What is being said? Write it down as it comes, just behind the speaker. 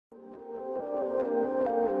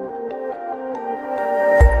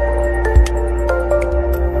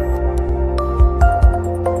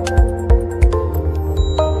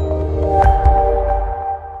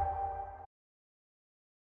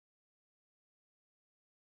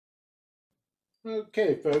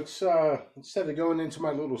Okay, folks, instead of going into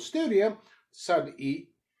my little studio, decided to eat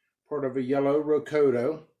part of a Yellow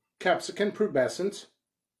Rocoto capsicum pubescent.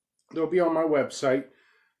 They'll be on my website.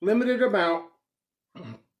 Limited amount,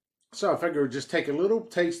 so I figured just take a little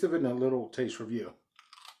taste of it and a little taste review.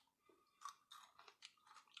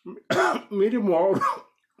 Medium well,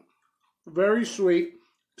 very sweet,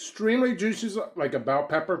 extremely juicy like a bell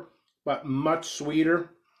pepper, but much sweeter.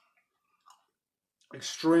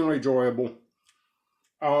 Extremely enjoyable.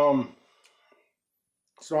 So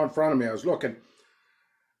in front of me, I was looking.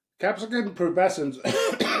 Capsicum pubescens,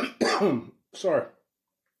 sorry,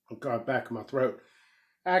 got back in my throat,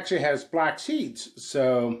 actually has black seeds,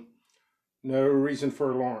 so no reason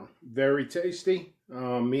for alarm. Very tasty,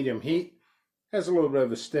 medium heat, has a little bit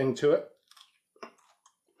of a sting to it.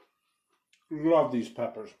 Love these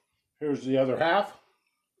peppers. Here's the other half.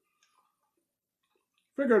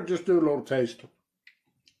 Figured I'd just do a little taste.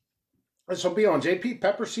 This will be on JP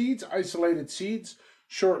Pepper Seeds, isolated seeds,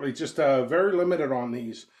 shortly. Just very limited on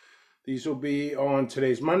these. These will be on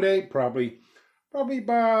today's Monday, probably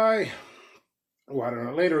by, well, I don't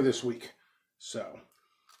know, later this week. So,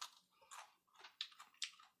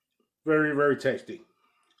 very, very tasty.